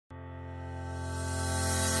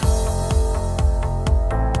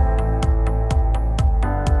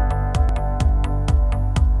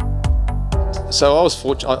So I was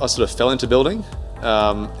fortunate, I sort of fell into building,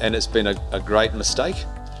 and it's been a great mistake.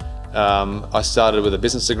 I started with a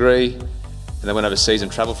business degree and then went overseas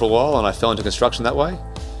and travelled for a while, and I fell into construction that way.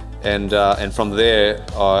 And from there,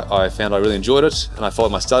 I found I really enjoyed it, and I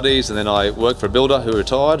followed my studies, and then I worked for a builder who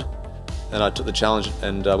retired, and I took the challenge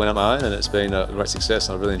and went on my own, and it's been a great success,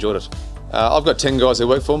 and I've really enjoyed it. I've got 10 guys who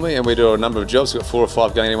work for me, and we do a number of jobs. We've got 4 or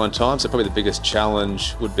 5 going at any one time, so probably the biggest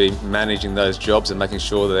challenge would be managing those jobs and making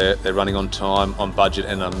sure they're running on time, on budget,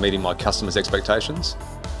 and I'm meeting my customers' expectations.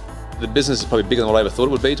 The business is probably bigger than what I ever thought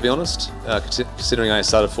it would be, to be honest, considering I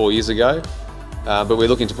started 4 years ago. But we're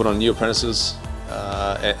looking to put on new apprentices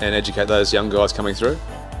and educate those young guys coming through.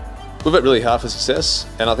 We've worked really hard for success,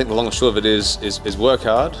 and I think the long and short of it is work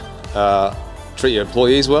hard, treat your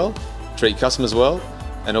employees well, treat your customers well,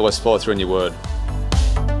 and always follow through on your word.